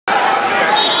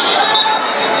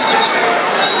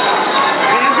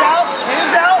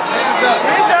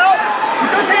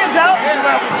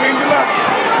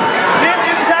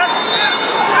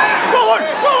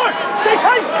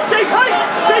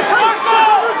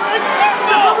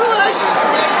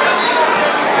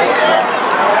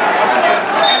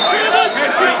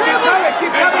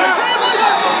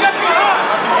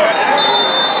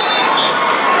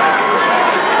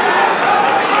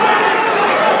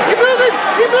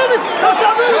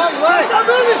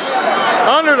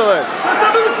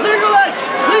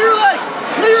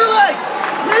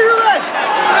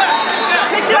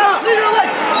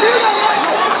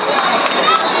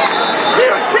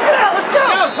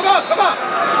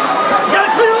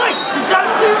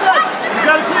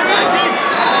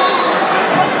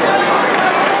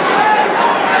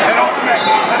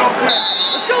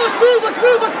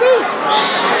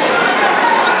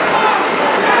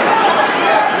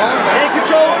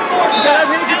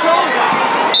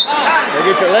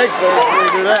leg first before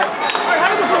you do that.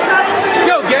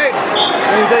 Go, Gabe.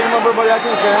 Can you take him up, everybody? I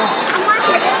can, Cam.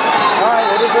 Alright,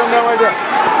 we'll just run down right there.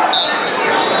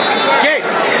 Gabe.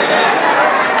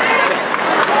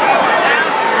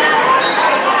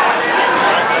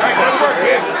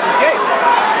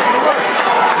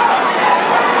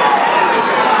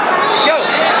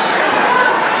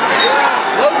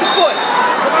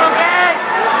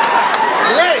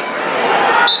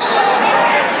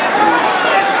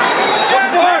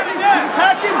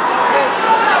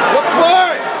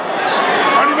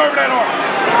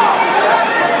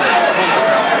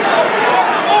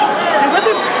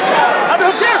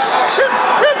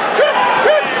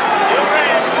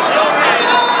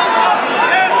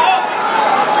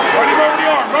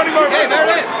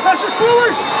 Pressure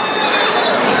forward!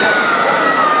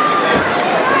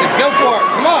 Let's go for it.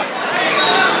 Come on.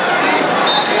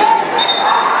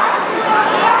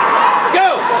 Let's go.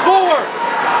 Forward.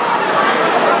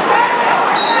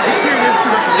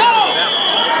 Go.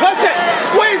 Push it.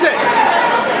 Squeeze it.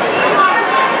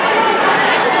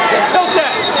 Tilt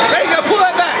that. There you go. Pull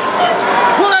that back.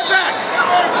 Pull that back.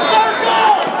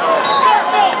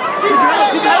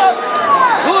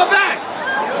 Pull it back.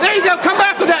 There you go. Come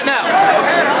back with that now.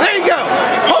 There you go.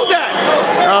 Hold that.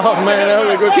 Oh man, that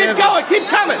was a good Keep going. Keep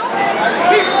coming.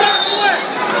 Keep circling.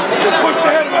 Just push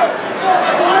the head back.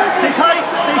 Stay tight.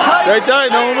 Stay tight. Stay tight.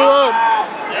 Don't move up.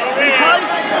 Stay tight.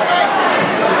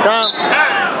 Time.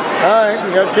 Alright, you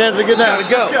got a chance to get down.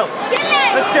 Gotta go.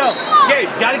 Let's go. Gabe,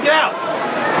 gotta get out.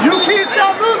 You can't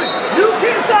stop moving. You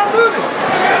can't stop moving.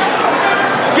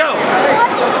 Go.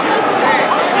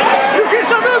 You can't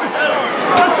stop moving.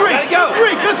 That's three. Gotta go. That's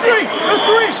three. That's three. That's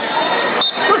three.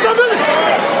 Let's stop moving.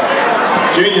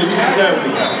 Junior 70.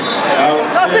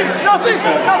 Nothing. Nothing.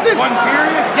 Nothing. One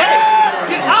period.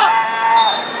 Get up.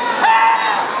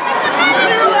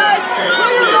 Clear your leg.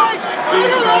 Clear your leg. Clear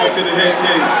your leg. To the head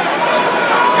tape.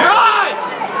 Drive.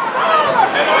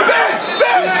 Spin.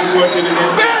 Spin.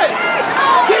 Spin.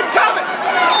 Keep coming.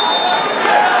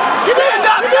 Stand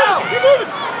up now. Keep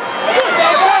moving.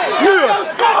 Good. Go.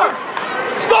 Score.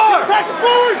 Score. Attacking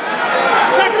forward.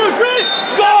 Attacking those wrists.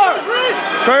 Score. Those wrists.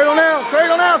 Cradle now.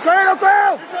 Cradle now. Cradle.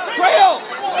 Cradle. Trail.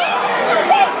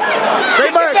 Stay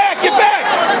back. Get back. Get back.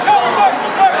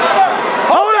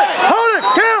 Hold it. Hold it.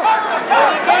 Count.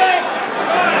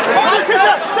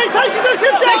 Stay tight. Keep those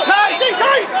hips out. Stay tight. Stay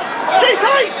tight. Stay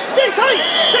tight. Stay tight.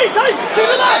 Stay tight. Keep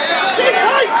it up. Stay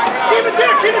tight. Keep it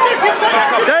there. Keep it there. Keep it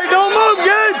tight. Hey, don't move,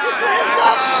 Gabe. Get your hips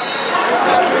up.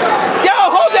 Yo,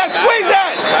 hold that. Squeeze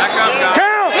that.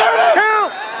 Count. There it is. Count.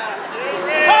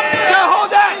 Yo, hold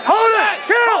that. Hold it.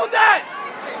 Count. Hold that.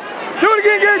 Do it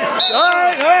again, Gabe.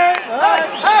 Alright, alright, alright.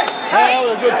 Hey, hey. That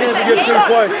was a good chance to get a good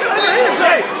play.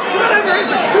 Hey, you gotta have your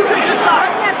hands up. You take this side.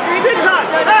 Big time.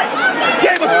 Hey.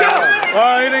 Gabe, let's go.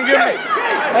 Alright, he didn't give me.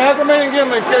 How come he didn't give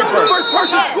me escape first? First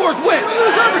person scores wins.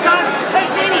 Lose overtime.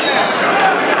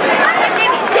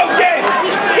 Go, Gabe.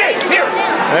 Gabe, here.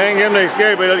 They didn't give him the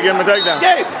escape, but he doesn't give him a takedown.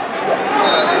 Gabe.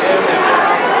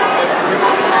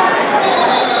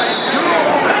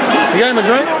 You got him a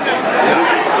drink?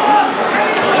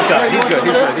 He's good.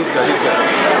 He's good. He's good. He's good.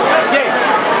 Gabe.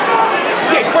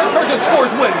 Gabe, first person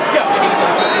scores wins. Go.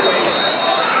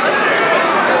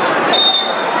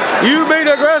 You be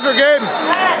the aggressor, Gabe.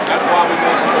 That's why we